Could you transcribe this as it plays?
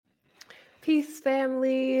Peace,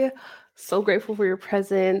 family. So grateful for your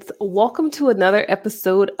presence. Welcome to another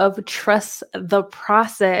episode of Trust the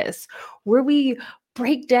Process, where we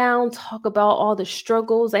break down, talk about all the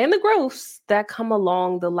struggles and the growths that come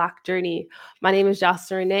along the lock journey. My name is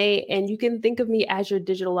Jocelyn Renee, and you can think of me as your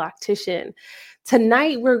digital loctician.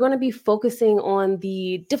 Tonight, we're going to be focusing on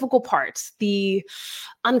the difficult parts, the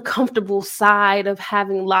uncomfortable side of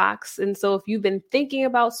having locks. And so if you've been thinking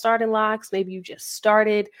about starting locks, maybe you just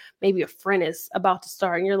started, maybe a friend is about to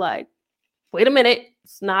start and you're like, wait a minute,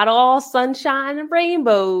 it's not all sunshine and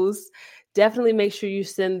rainbows. Definitely make sure you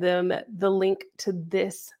send them the link to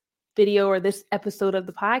this video or this episode of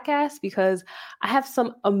the podcast, because I have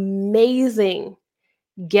some amazing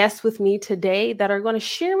guests with me today that are going to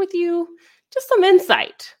share with you just some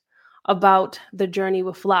insight about the journey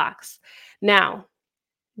with locks. Now,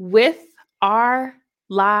 with our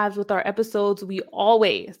lives, with our episodes, we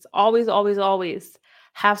always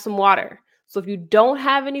have some water. So if you don't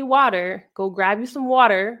have any water, go grab you some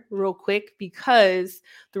water real quick, because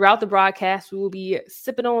throughout the broadcast, we will be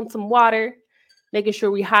sipping on some water, making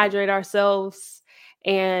sure we hydrate ourselves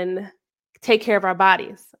and take care of our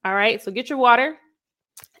bodies. All right, so get your water.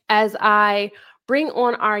 As I bring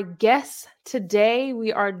on our guests today,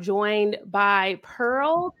 we are joined by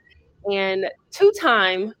Pearl and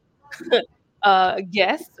two-time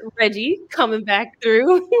guest, Reggie, coming back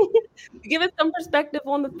through to give us some perspective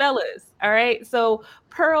on the fellas. All right. So,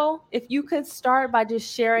 Pearl, if you could start by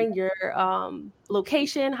just sharing your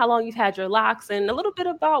location, how long you've had your locks, and a little bit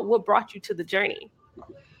about what brought you to the journey.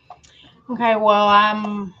 Okay, well,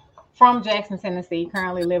 I'm from Jackson, Tennessee,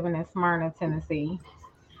 currently living in Smyrna, Tennessee,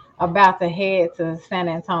 about to head to San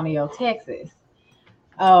Antonio, Texas.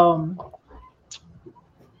 Um,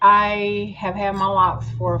 I have had my locks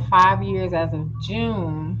for 5 years as of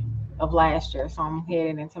June of last year, so I'm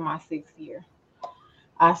heading into my 6th year.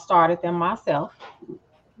 I started them myself.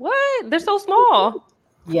 What? They're so small.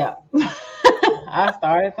 Yeah, I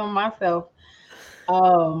started them myself.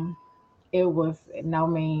 Um, it was no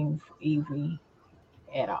means easy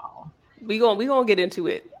at all. We gonna get into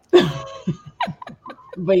it.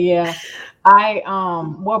 But yeah, I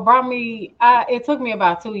what brought me it took me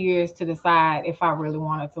about 2 years to decide if I really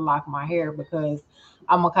wanted to lock my hair, because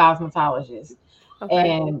I'm a cosmetologist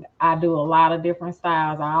Okay. and I do a lot of different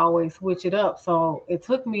styles. I always switch it up. So it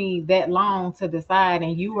took me that long to decide,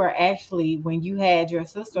 and you were actually, when you had your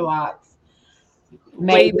sister locks,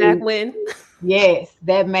 Way back maybe, when, yes,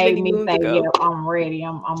 that made many me moons say, yeah, ago. I'm ready.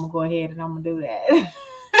 I'm gonna go ahead and I'm gonna do that.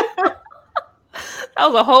 That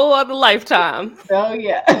was a whole other lifetime. So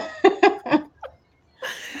yeah.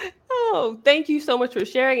 Oh, thank you so much for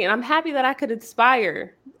sharing. And I'm happy that I could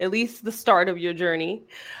inspire at least the start of your journey.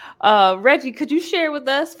 Reggie, could you share with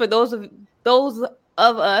us, for those of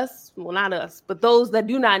us, well, not us, but those that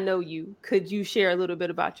do not know you, could you share a little bit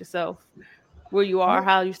about yourself, where you All are, right.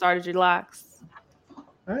 how you started your locks?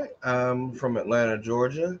 All right. I'm from Atlanta,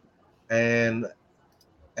 Georgia, and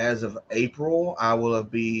as of April, I will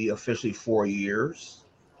be officially 4 years.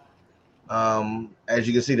 As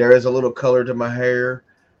you can see, there is a little color to my hair.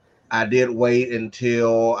 I did wait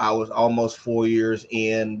until I was almost 4 years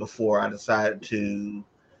in before I decided to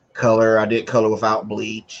color. I did color without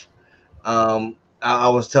bleach. I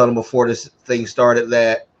was telling before this thing started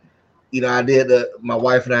that I did. My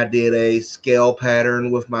wife and I did a scale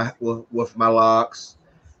pattern with my locks,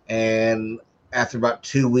 and after about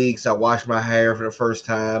 2 weeks, I washed my hair for the first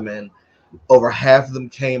time, and over half of them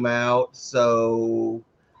came out. So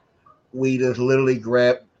we just literally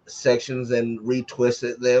grabbed sections and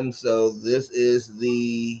retwisted them. So this is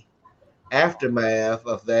the aftermath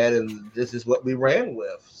of that, and this is what we ran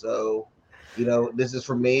with. So, this is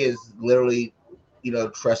for me is literally,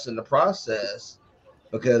 trusting the process,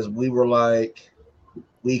 because we were like,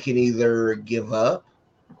 we can either give up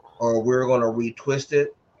or we're going to retwist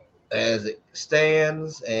it as it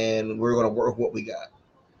stands, and we're going to work with what we got.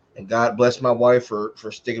 And God bless my wife for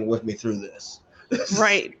sticking with me through this.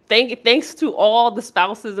 Right. Thanks to all the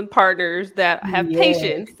spouses and partners that have Yes.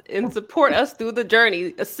 patience and support us through the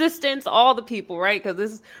journey, assistants, all the people, right?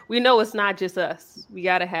 Because we know it's not just us. We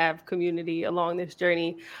got to have community along this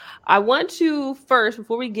journey. I want to first,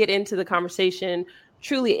 before we get into the conversation,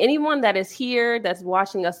 truly anyone that is here, that's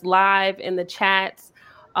watching us live in the chats,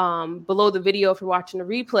 below the video, if you're watching the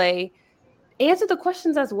replay, answer the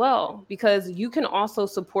questions as well, because you can also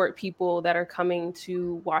support people that are coming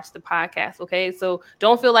to watch the podcast. Okay, so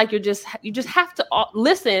don't feel like you just have to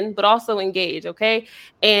listen, but also engage. Okay,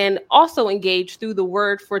 and also engage through the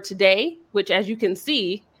word for today, which, as you can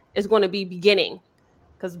see, is going to be beginning,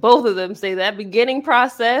 because both of them say that beginning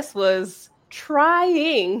process was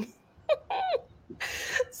trying.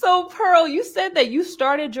 So, Pearl, you said that you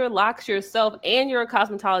started your locks yourself and you're a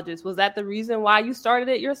cosmetologist. Was that the reason why you started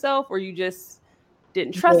it yourself, or you just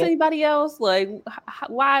didn't trust Yeah. anybody else? Like,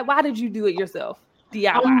 why did you do it yourself?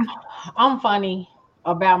 DIY. I'm funny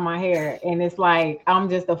about my hair, and it's like I'm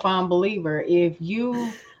just a fun believer. If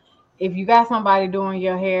you got somebody doing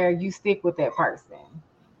your hair, you stick with that person,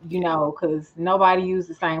 because nobody uses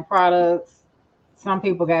the same products. Some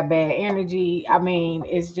people got bad energy. I mean,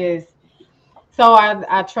 it's just so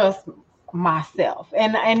I trust myself,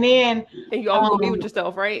 and then And you always gonna be with um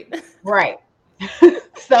yourself, right? right.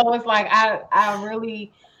 So it's like I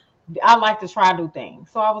like to try new things.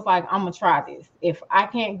 So I was like, I'm gonna try this. If I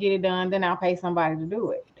can't get it done, then I'll pay somebody to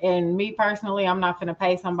do it. And me personally, I'm not gonna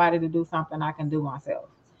pay somebody to do something I can do myself.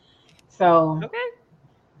 So Okay.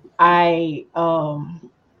 I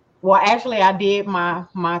well actually I did my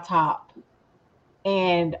top,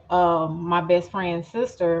 and my best friend's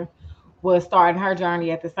sister was starting her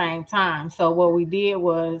journey at the same time. So what we did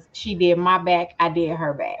was she did my back, I did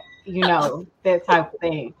her back, that type of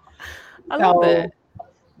thing. I love that. So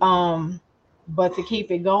Um, but to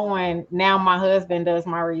keep it going, now my husband does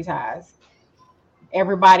my reties.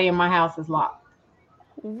 Everybody in my house is locked.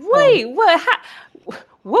 So Wait, what?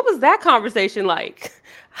 What was that conversation like?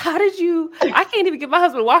 How did you? I can't even get my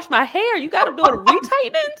husband to wash my hair. You got him doing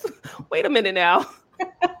retightenings? Wait a minute now.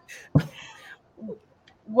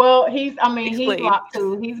 well, he's Explain. locked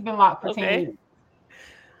too. He's been locked for 10 Okay. years.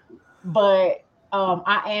 But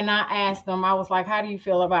I asked him, I was like, how do you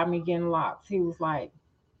feel about me getting locked? He was like,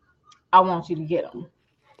 I want you to get them.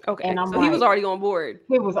 And Okay. I'm So he was like, already on board.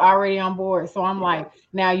 he was already on board. So I'm Okay. like,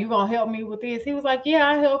 now you gonna help me with this? He was like, yeah,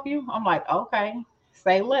 I'll help you. I'm like, okay,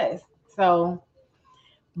 say less. So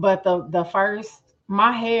but the first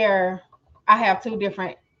my hair, I have two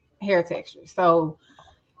different hair textures. So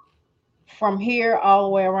from here all the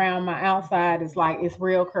way around my outside is like it's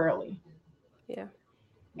real curly Yeah.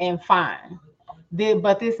 and fine.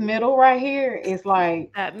 But this middle right here is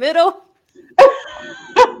like That middle.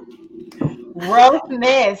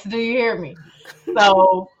 roughness. Do you hear me?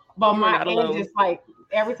 So, but You are my not edge alone. is like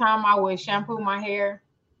every time I would shampoo my hair,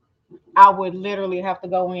 I would literally have to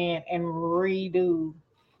go in and redo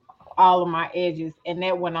all of my edges, and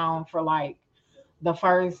that went on for like the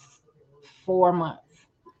first 4 months.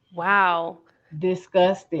 Wow.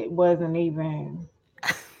 Disgusted wasn't even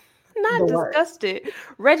the Not word. disgusted.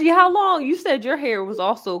 Reggie, how long? You said your hair was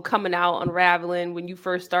also coming out, unraveling when you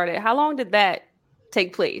first started. How long did that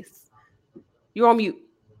take place? You're on mute,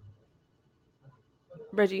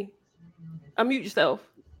 Reggie. Unmute yourself.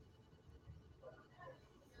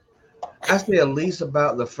 I say at least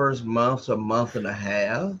about the first month to a month and a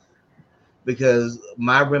half, because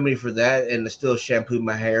my remedy for that and to still shampoo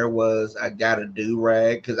my hair was I got a do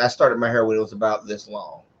rag because I started my hair when it was about this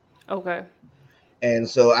long. Okay. And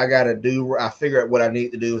so I got to do. I figured out what I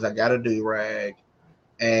need to do is I got a do rag,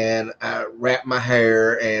 and I wrap my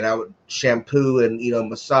hair, and I would shampoo and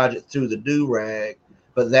massage it through the do rag,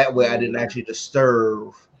 but that way I didn't Mm, actually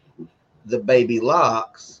disturb the baby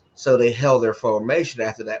locks, so they held their formation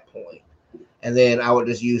after that point. And then I would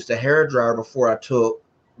just use the hair dryer before I took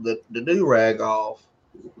the do rag off,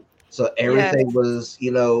 so yes. everything was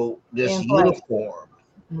just In place. uniform.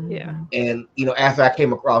 Yeah. Hmm. And after I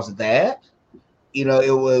came across that, it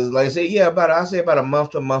was like I said, yeah, I say about a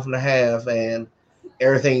month to a month and a half, and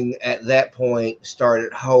everything at that point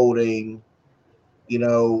started holding,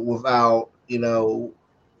 without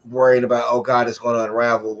worrying about, oh God, it's going to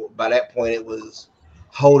unravel. By that point, it was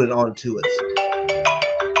holding on to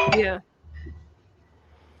itself. Yeah.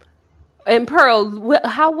 And Pearl, what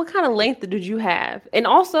kind of length did you have? And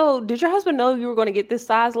also, did your husband know you were going to get this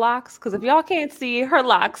size locks? Because if y'all can't see, her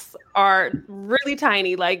locks are really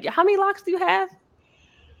tiny. Like, how many locks do you have?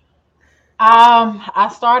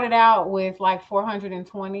 I started out with like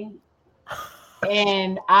 420,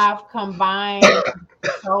 and I've combined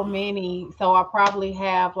so many, so I probably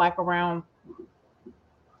have like around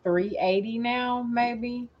 380 now,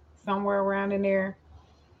 maybe somewhere around in there.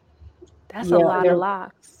 That's a Yeah, lot of they're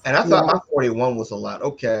locks. And I thought yeah. my 41 was a lot.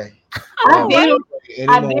 Okay. I I I don't know, need did right? them. to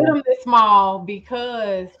I did anymore. them this small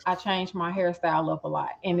because I changed my hairstyle up a lot,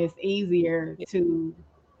 and it's easier Yeah. to,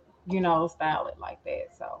 style it like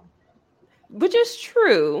that. So Which is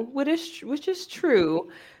true. Which is true.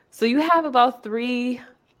 So you have about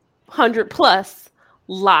 300 plus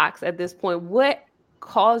locks at this point. What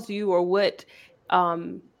caused you, or what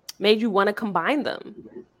um, made you want to combine them?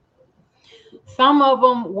 some of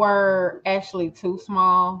them were actually too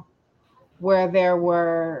small, where there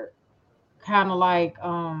were kind of like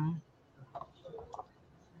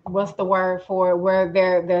what's the word for it? Where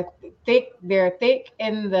they're thick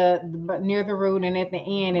in the near the root and at the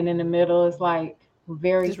end, and in the middle is like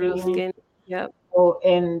very Just real thin. skin. Yep. So,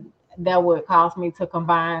 and that would cause me to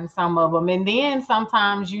combine some of them. And then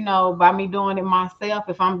sometimes, by me doing it myself,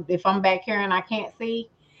 if I'm back here and I can't see,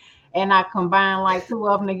 and I combine like two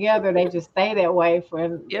of them together, they just stay that way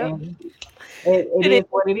Yep. and it It is is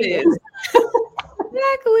what it what it is. is.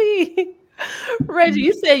 Exactly. Reggie,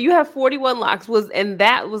 you said you have 41 locks and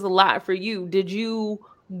that was a lot for you. Did you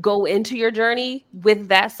go into your journey with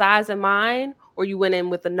that size in mind, or you went in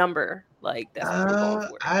with a number? Like that's what you were going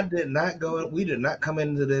for. I did not go. We did not come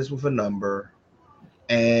into this with a number,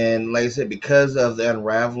 and like I said, because of the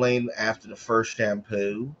unraveling after the first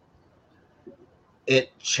shampoo,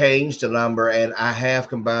 it changed the number, and I have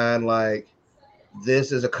combined like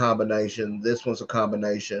this is a combination, this one's a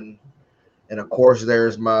combination, and of course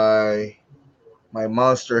there's my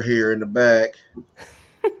monster here in the back,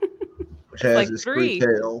 which It's has like its three three.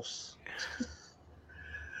 tails.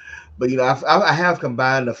 But I have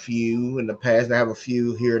combined a few in the past, and I have a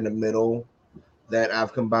few here in the middle that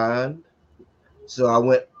I've combined. So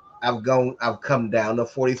I've come down to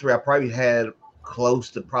 43. I probably had close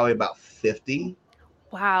to probably about 50.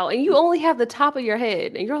 Wow. And you only have the top of your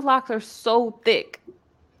head, and your locks are so thick.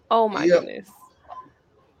 Oh my Yep. goodness.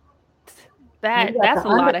 And you That got the that's a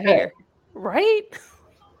lot of undercut. hair. Right?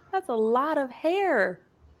 That's a lot of hair.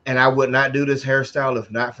 And I would not do this hairstyle if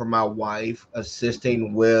not for my wife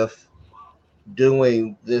assisting with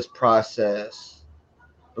doing this process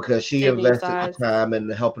because she Shaping you invested the size. time in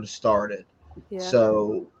helping start it. Yeah.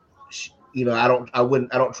 So, I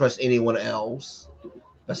don't trust anyone else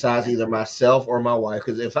besides either myself or my wife.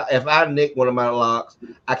 Because if I nick one of my locks,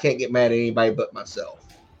 I can't get mad at anybody but myself.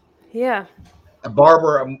 Yeah. A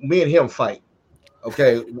barber, me and him fight.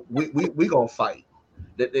 Okay, we gonna fight.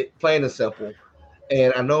 Plain and simple.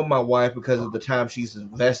 And I know my wife because of the time she's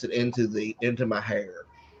invested into my hair.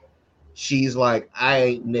 She's like, I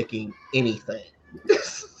ain't nicking anything.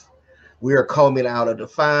 We are combing out a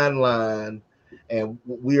defined line, and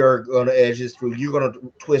we are going to edge this through. You're going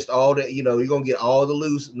to twist all the, you're going to get all the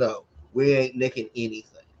loose. No, we ain't nicking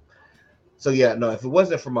anything. So yeah, no. If it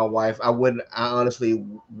wasn't for my wife, I wouldn't. I honestly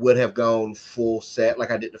would have gone full set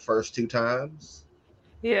like I did the first two times.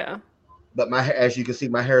 Yeah. But as you can see,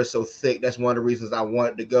 my hair is so thick. That's one of the reasons I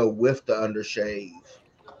wanted to go with the undershave,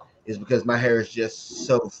 is because my hair is just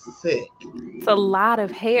so thick. It's a lot of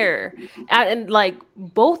hair. And like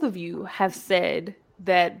both of you have said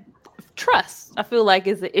that trust, I feel like,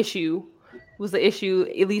 is the issue, was the issue,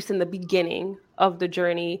 at least in the beginning of the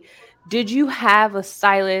journey. Did you have a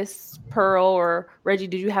stylist, Pearl or Reggie?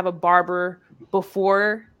 Did you have a barber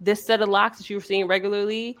before this set of locks that you were seeing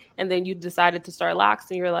regularly? And then you decided to start locks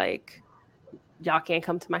and you're like, y'all can't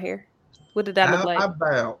come to my hair? What did that look I like?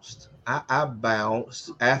 bounced. I bounced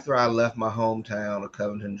after I left my hometown of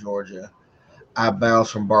Covington, Georgia. I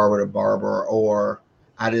bounced from barber to barber, or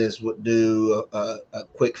I just would do a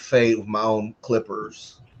quick fade with my own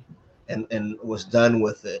clippers, and was done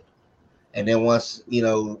with it. And then once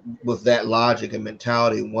with that logic and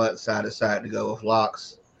mentality, once I decided to go with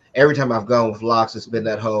locks, every time I've gone with locks, it's been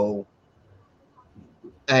that whole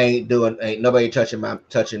ain't nobody touching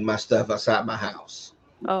my stuff outside my house,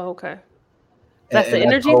 Oh, okay. and, That's the and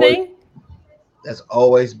energy thing? that's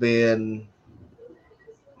always been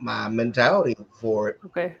my mentality for it.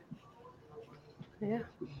 Okay. Yeah.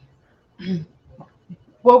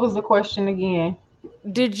 What was the question again?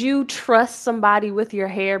 Did you trust somebody with your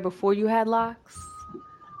hair before you had locks?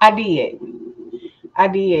 I did. I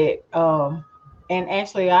did. And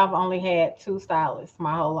actually, I've only had two stylists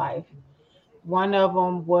my whole life. One of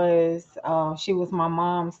them was she was my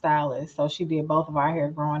mom's stylist, so she did both of our hair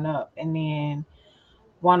growing up. And then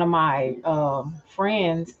one of my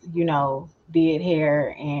friends, did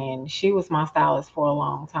hair, and she was my stylist for a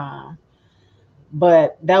long time.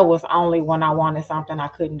 But that was only when I wanted something I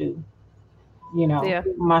couldn't do, Yeah.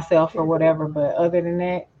 myself or Yeah. whatever. But other than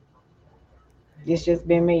that, it's just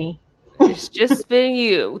been me. It's just been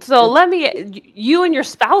you. So let me, you and your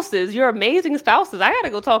spouses, your amazing spouses. I got to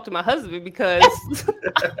go talk to my husband because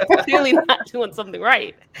I'm clearly not doing something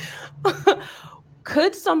right.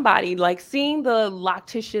 Could somebody, like, seeing the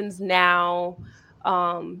locticians now,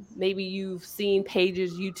 maybe you've seen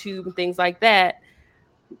pages, YouTube, and things like that.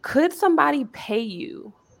 Could somebody pay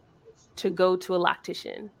you to go to a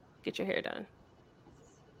loctician, get your hair done?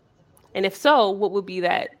 And if so, what would be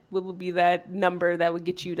that? What would be that number that would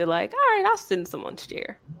get you to like, all right, I'll send someone to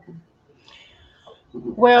share?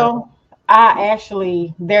 Well, I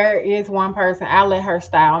actually, there is one person, I let her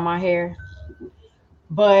style my hair,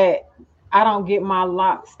 but I don't get my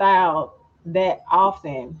lock styled that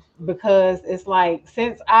often because it's like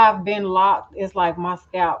since I've been locked, it's like my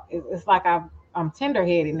scalp. It's like I'm tender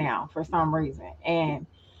headed now for some reason, and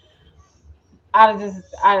I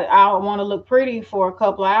want to look pretty for a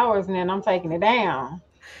couple of hours, and then I'm taking it down.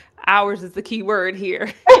 Hours is the key word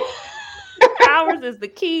here. Hours is the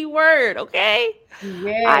key word, okay?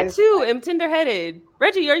 I Yes, too am tender-headed.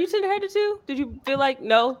 Reggie, are you tender-headed too? Did you feel like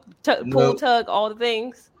no, pull, No, tug, all the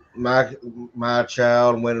things? my my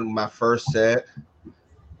child went in my first set.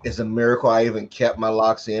 It's a miracle I even kept my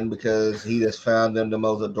locks in because he just found them the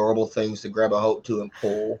most adorable things to grab a hold to and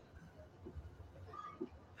pull.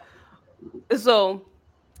 So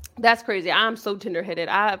that's crazy. I'm so tender-headed.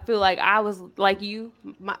 I feel like I was like you.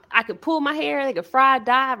 I could pull my hair, like a fried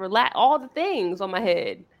dive, relax, all the things on my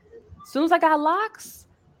head. As soon as I got locks,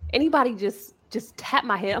 anybody just tap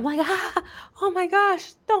my head. I'm like, oh my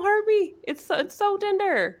gosh, don't hurt me. It's so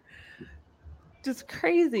tender. Just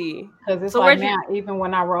crazy. because it's So like now, Reggie, even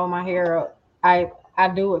when I roll my hair up, I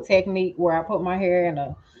do a technique where I put my hair in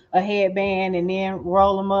a headband and then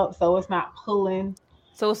roll them up so it's not pulling.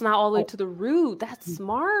 so it's not all the way to the root. That's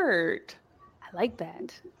smart. I like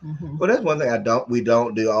that. Mm-hmm. Well, that's one thing we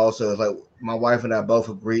don't do also is like my wife and I both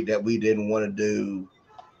agreed that we didn't want to do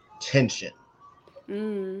tension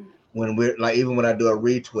Mm. when we're like even when I do a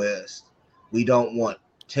retwist, we don't want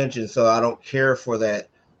tension. So I don't care for that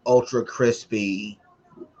ultra crispy,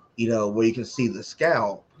 where you can see the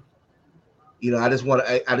scalp. I just want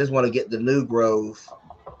to get the new growth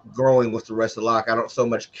growing with the rest of the lock. I don't so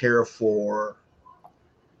much care for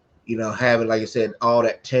having, like I said, all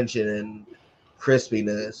that tension and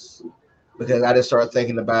crispiness because I just started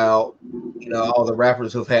thinking about, all the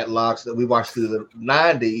rappers who've had locks that we watched through the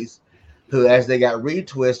 90s who, as they got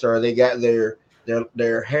retwist or they got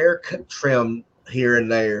their hair trimmed here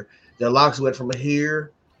and there, their locks went from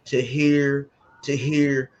here to here to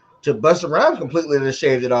here to Busta Rhymes completely and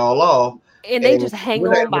shaved it all off. And they And just hang we're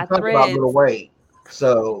not on even by talking about Lil threads. Wayne.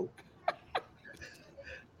 So,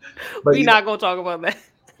 but We not gonna talk about that.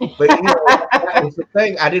 But that was the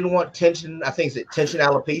thing. I didn't want tension. I think it's tension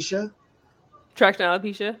alopecia, Traction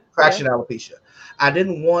alopecia. Yeah. traction alopecia. I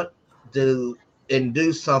didn't want to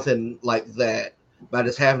induce something like that by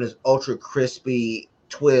just having this ultra crispy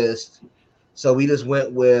twist. So we just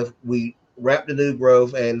went with we wrapped the new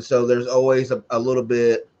growth, and so there's always a little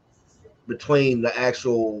bit between the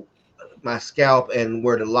actual my scalp and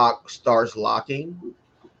where the lock starts locking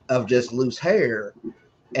of just loose hair,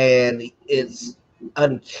 and it's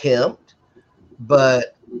unkempt,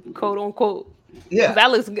 but Quote unquote.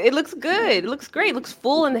 Because yeah, it looks good. It looks great. It looks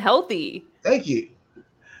full and healthy. thank you.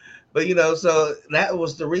 But so that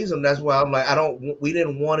was the reason. That's why I'm like, we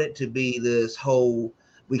didn't want it to be this whole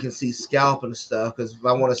we can see scalp and stuff. Because if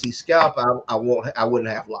I want to see scalp, I wouldn't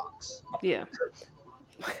have locks. Yeah.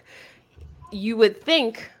 You would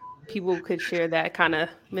think people could share that kind of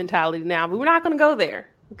mentality now, but we're not going to go there.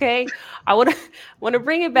 Okay. I want to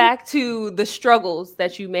bring it back to the struggles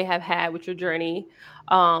that you may have had with your journey.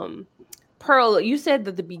 Pearl, you said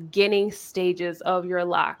that the beginning stages of your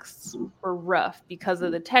locks were rough because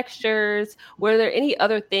of the textures. Were there any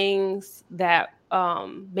other things that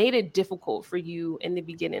made it difficult for you in the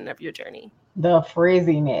beginning of your journey? The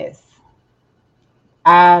frizziness.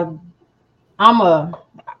 I I'm a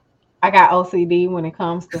I got OCD when it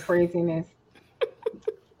comes to frizziness.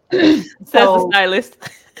 Says the So stylist.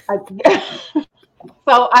 I,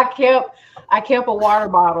 so I kept a water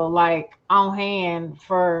bottle like on hand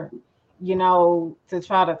for to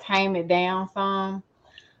try to tame it down some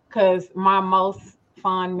because my most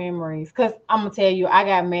fond memories because I'm gonna tell you I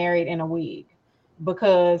got married in a wig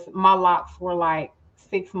because my locks were like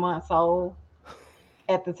 6 months old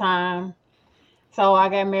at the time. So I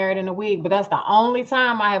got married in a wig, but that's the only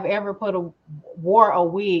time I have ever wore a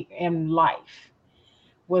wig in life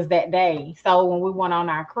was that day. So when we went on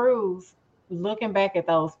our cruise, looking back at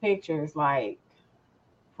those pictures, like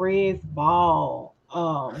frizz ball,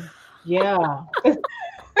 yeah,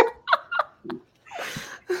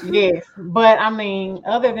 yes. But I mean,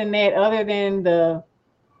 other than that, other than the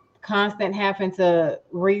constant having to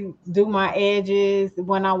redo my edges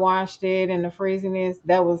when I washed it and the frizziness,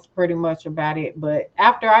 that was pretty much about it. But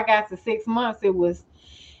after I got to 6 months, it was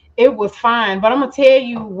fine. But I'm gonna tell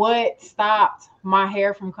you what stopped my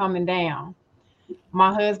hair from coming down.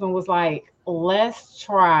 My husband was like, let's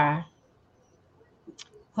try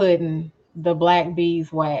putting the black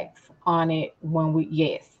beeswax on it when we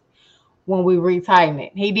retighten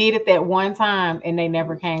it. He did it that one time and they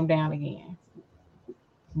never came down again.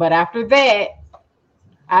 But after that,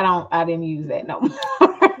 I didn't use that no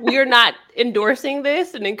more. We're not endorsing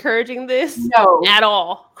this and encouraging this No, at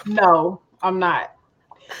all. no, I'm not.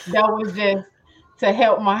 That was just to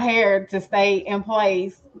help my hair to stay in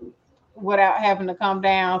place without having to come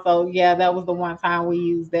down. So yeah, that was the one time we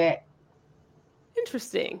used that.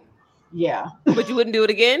 Interesting. Yeah. But you wouldn't do it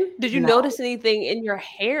again? Did you No, notice anything in your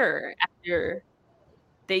hair after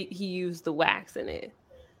he used the wax in it?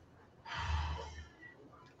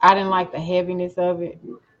 I didn't like the heaviness of it.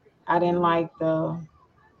 I didn't like the.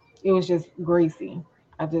 It was just greasy.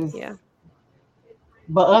 I just. Yeah.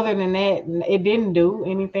 But other than that, it didn't do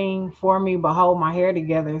anything for me but hold my hair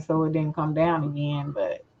together so it didn't come down again.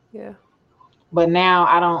 Yeah. But now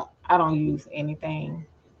I don't use anything.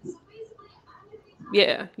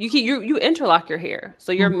 Yeah. You interlock your hair.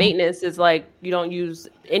 So your Mhm. maintenance is like you don't use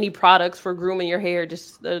any products for grooming your hair,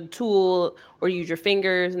 just a tool or use your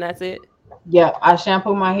fingers and that's it. Yeah, I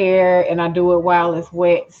shampoo my hair and I do it while it's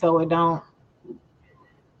wet so it don't.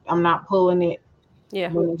 I'm not pulling it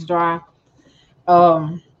Yeah. when it's dry.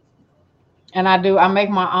 Um, and I make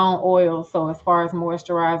my own oil. So as far as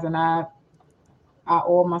moisturizing, I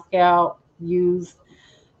oil my scalp, use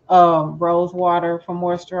rose water for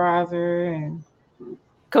moisturizer, and that's,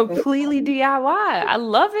 Completely DIY. I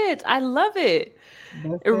love it. I love it. that's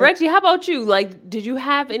And it. Reggie, how about you? Like, did you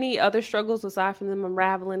have any other struggles aside from them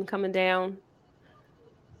unraveling, coming down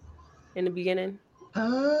in the beginning?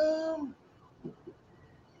 Um,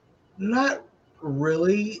 not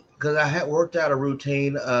really, because I had worked out a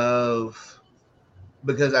routine of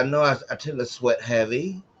because I know I tend to sweat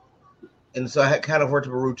heavy, and so I had kind of worked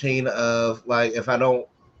up a routine of like if I don't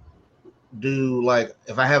do like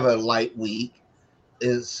if I have a light week,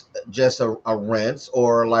 is just a rinse,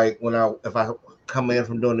 or like when I if I come in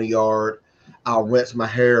from doing the yard, I'll rinse my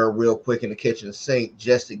hair real quick in the kitchen sink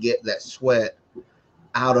just to get that sweat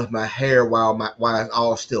out of my hair while it's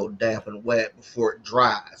all still damp and wet before it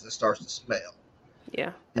dries and starts to smell.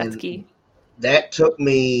 Yeah, that's And key. that took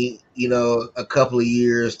me, a couple of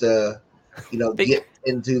years to, Think get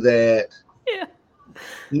into that. yeah.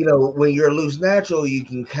 When you're loose natural, you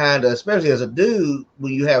can kind of, especially as a dude,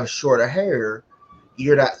 when you have shorter hair,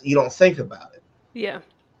 you don't think about it. Yeah.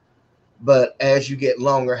 But as you get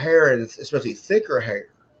longer hair and especially thicker hair,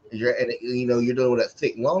 you're dealing with that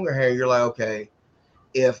thick, longer hair, you're like, okay,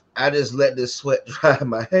 if I just let this sweat dry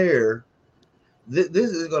my hair, this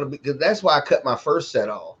is going to be because that's why I cut my first set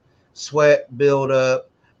off. Sweat build up.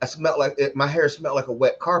 I smelled like it, my hair smelled like a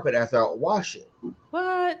wet carpet after I would wash it.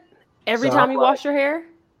 What? Every So I'm time you like, wash your hair?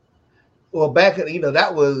 well, back in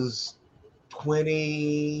that was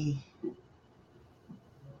 20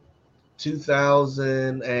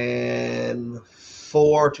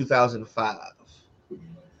 2004 2005.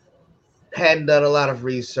 Hadn't done a lot of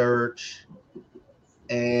research,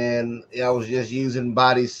 and I was just using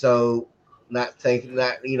body soap, not thinking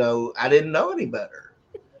that I didn't know any better.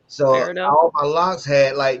 So Fair enough. all my locks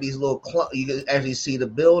had like these little you could actually see the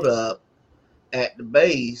buildup at the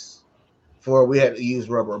base. For we had to use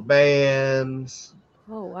rubber bands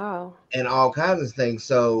Oh wow. and all kinds of things.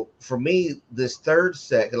 So for me, this third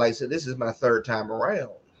set, like I said, this is my third time around.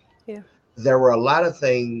 Yeah. There were a lot of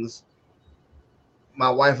things my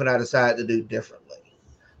wife and I decided to do differently.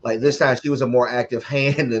 Like Yeah. this time, she was a more active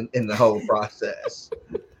hand in the whole process.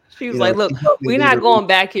 She was like, She look, helped me we're do not the going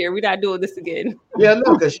back here. We're not doing this again. yeah,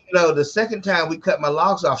 no, because the second time we cut my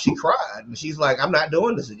locks off, she cried and she's like, "I'm not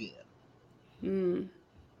doing this again." Mm.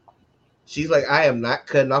 She's like, "I am not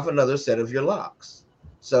cutting off another set of your locks.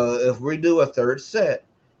 So if we do a third set,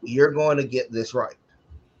 you're going to get this right."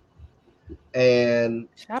 And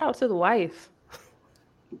Shout out to the wife.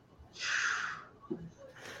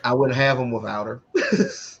 I wouldn't have them without her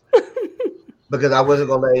because I wasn't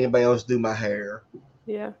going to let anybody else do my hair.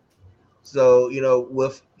 Yeah. So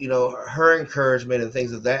with her encouragement and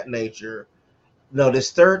things of that nature, no,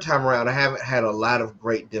 this third time around, I haven't had a lot of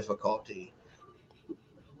great difficulty.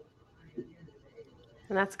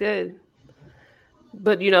 And that's good.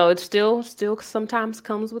 But it still sometimes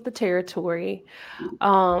comes with the territory.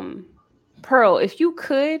 Um Pearl, if you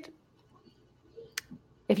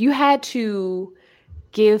had to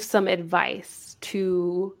give some advice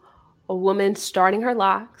to a woman starting her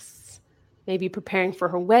locks, maybe preparing for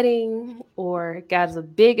her wedding or got a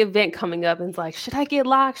big event coming up and it's like, should I get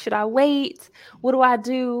locks? Should I wait? What do I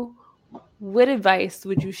do? What advice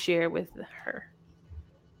would you share with her?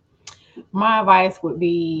 My advice would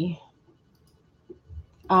be,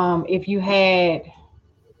 if you had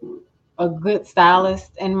a good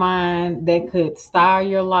stylist in mind that could style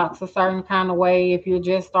your locks a certain kind of way if you're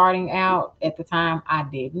just starting out. At the time, I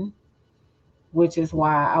didn't, which is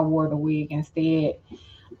why I wore the wig instead.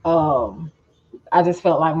 Um, I just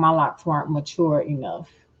felt like my locks weren't mature enough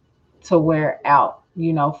to wear out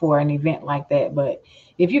for an event like that. But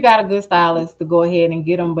if you got a good stylist, to go ahead and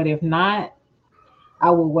get them. But if not, I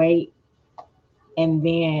would wait and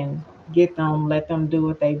then get them, let them do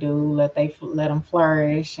what they do, let them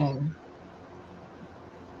flourish, and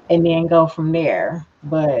then go from there.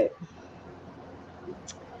 But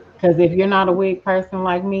because if you're not a wig person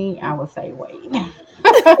like me, I would say wait.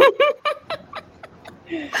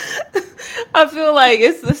 I feel like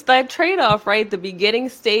it's that trade off, right? The beginning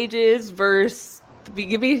stages versus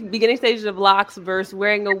the beginning stages of locks versus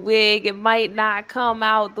wearing a wig. It might not come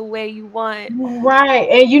out the way you want. Right.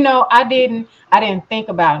 And I didn't think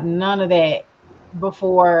about none of that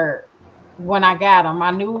before when I got them.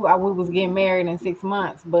 I knew we was getting married in 6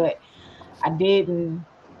 months, but I didn't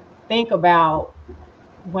think about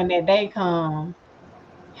when that day come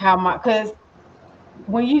how my because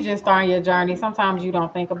when you just start your journey, sometimes you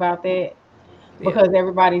don't think about that Yeah. because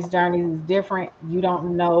everybody's journey is different. You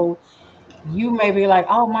don't know. You may be like,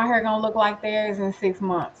 "Oh, my hair gonna look like theirs in 6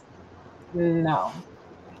 months." No,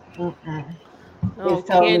 mm-mm. No, It's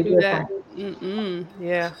can't totally do that. different.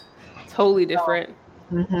 Yeah. Totally So, different.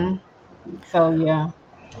 hmm so yeah.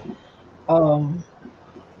 Um,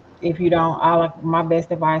 if you don't, I like my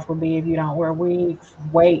best advice would be if you don't wear wigs,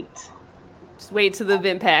 wait. Just wait till the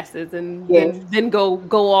event passes and Yes, then go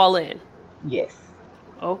all in. yes.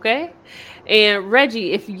 Okay. And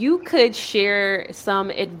Reggie, if you could share some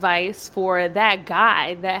advice for that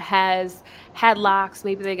guy that has had locks,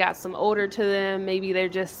 maybe they got some odor to them, maybe they're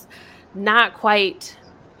just not quite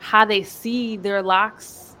how they see their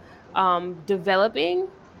locks developing,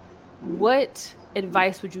 what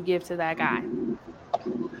advice would you give to that guy?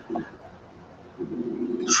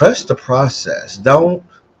 Trust the process. Don't,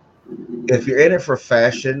 if you're in it for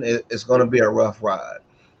fashion, it's going to be a rough ride.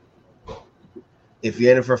 If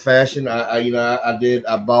you're in it for fashion,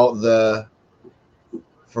 I bought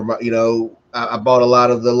for my, I bought a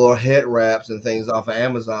lot of the little head wraps and things off of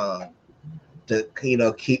Amazon to,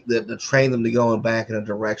 keep to train them to go back in a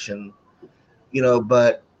direction,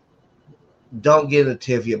 but don't get a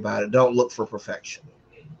tivy about it. Don't look for perfection.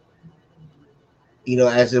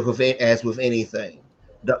 As with anything,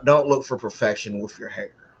 don't look for perfection with your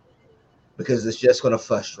hair because it's just going to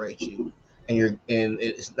frustrate you, and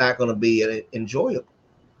it's not going to be enjoyable.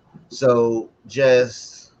 So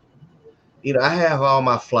just, I have all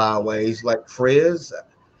my flyaways like frizz.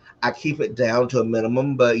 I keep it down to a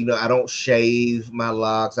minimum, but I don't shave my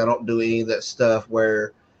locks. I don't do any of that stuff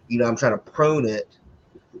where I'm trying to prune it.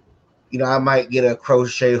 I might get a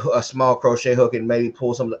small crochet hook, and maybe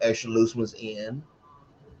pull some of the extra loose ones in,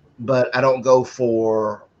 but I don't go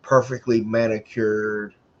for perfectly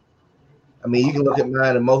manicured. I mean, you can look at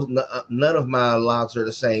mine, and none of my locks are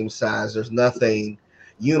the same size. There's nothing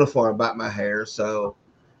uniform about my hair, so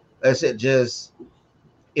that's it. Just,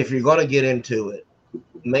 if you're going to get into it,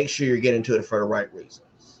 make sure you're getting into it for the right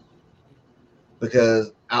reasons,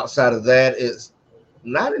 because outside of that, it's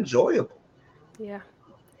not enjoyable. Yeah.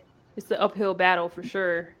 It's the uphill battle for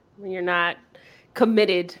sure when you're not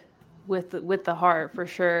committed with the heart for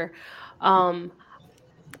sure. Um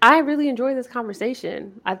I really enjoyed this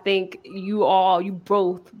conversation. I think you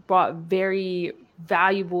both brought very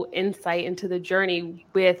valuable insight into the journey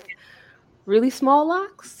with really small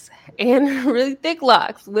locks and really thick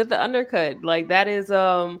locks with the undercut. Like that is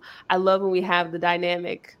I love when we have the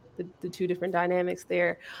dynamic, the two different dynamics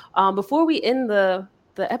there. Before we end the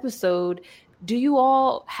episode, do you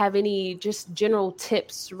all have any just general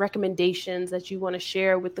tips, recommendations that you want to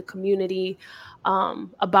share with the community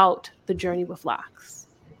about the journey with locks?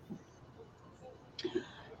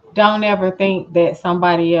 Don't ever think that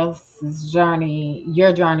somebody else's journey,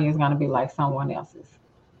 your journey is going to be like someone else's.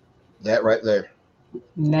 That right there.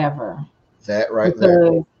 Never. That right there.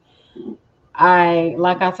 Because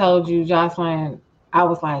like I told you, Jocelyn, I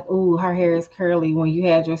was like, ooh, her hair is curly. When you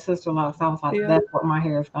had your sister locks, I was like, Yeah. that's what my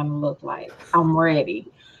hair is going to look like. I'm ready.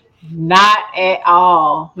 Not at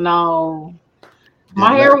all. No. Did My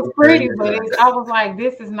not hair was compare pretty, your but journey. I was like,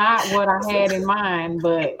 this is not what I had in mind.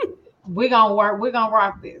 But we're gonna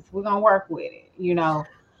rock this. We're gonna work with it.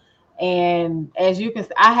 And as you can,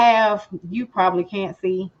 you probably can't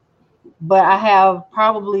see, but I have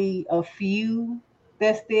probably a few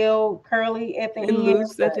that's still curly at the And end.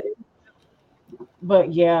 loose But, that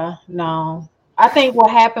but yeah, no. I think what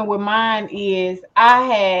happened with mine is I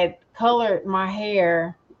had colored my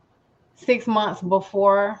hair 6 months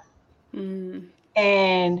before, mm,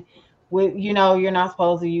 and you're not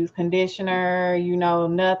supposed to use conditioner,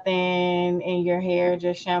 nothing in your hair,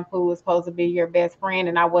 just shampoo is supposed to be your best friend.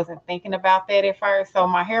 And I wasn't thinking about that at first, so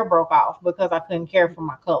my hair broke off because I couldn't care for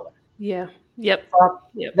my color. yeah. Yep. So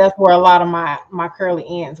Yep. that's where a lot of my curly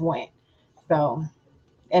ends went. So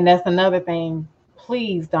And that's another thing.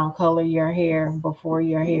 Please don't color your hair before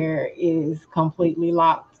your hair is completely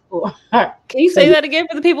locked. Can you say that again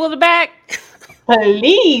for the people in the back?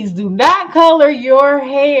 Please do not color your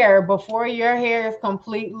hair before your hair is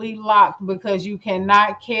completely locked, because you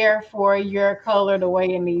cannot care for your color the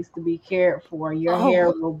way it needs to be cared for. Your hair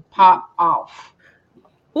will pop off.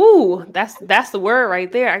 Ooh, that's the word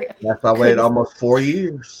right there. That's why I waited almost 4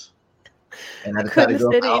 years, and I decided Couldn't to have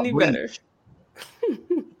go said it out any better. bleach.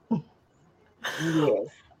 Yes.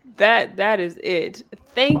 That is it.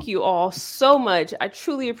 Thank you all so much. I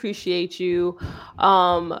truly appreciate you.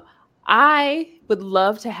 I would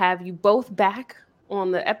love to have you both back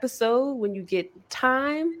on the episode when you get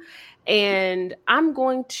time. And I'm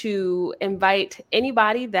going to invite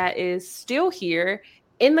anybody that is still here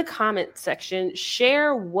in the comment section,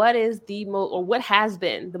 share what is the most or what has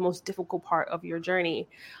been the most difficult part of your journey.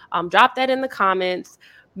 Drop that in the comments.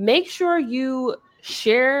 Make sure you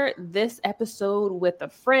share this episode with a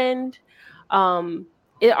friend.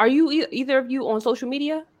 Are you either of you on social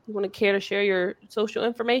media? You want to care to share your social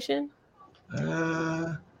information?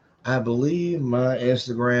 I believe my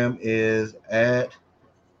Instagram is at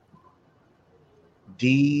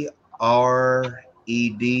DRED_MATGE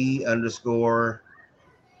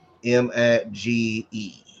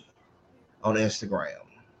on Instagram.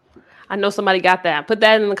 I know somebody got that. Put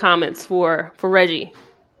that in the comments for Reggie.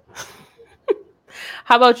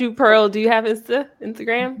 How about you, Pearl? Do you have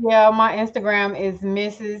Instagram? Yeah, my Instagram is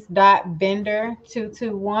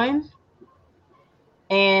Mrs.Bender221,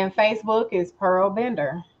 and Facebook is Pearl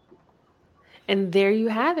Bender. And there you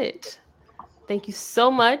have it. Thank you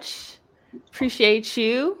so much. Appreciate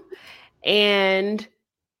you. And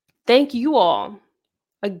thank you all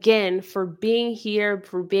again for being here,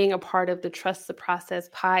 for being a part of the Trust the Process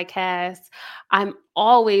podcast. I'm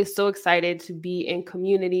always so excited to be in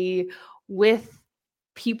community with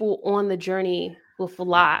people on the journey with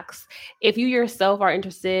Locs. If you yourself are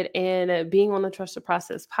interested in being on the Trust the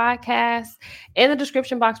Process podcast, in the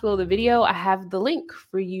description box below the video, I have the link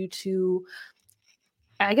for you to,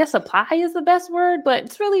 I guess apply is the best word, but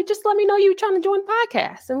it's really just let me know you're trying to join the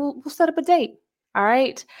podcast and we'll set up a date. All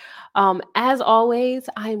right. As always,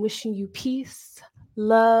 I am wishing you peace,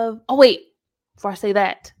 love. Oh, wait, before I say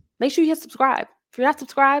that, make sure you hit subscribe. If you're not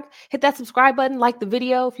subscribed, hit that subscribe button, like the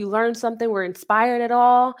video. If you learned something, were inspired at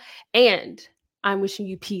all. And I'm wishing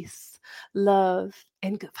you peace, love,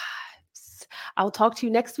 and good vibes. I'll talk to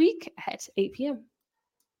you next week at 8 p.m.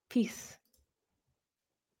 Peace.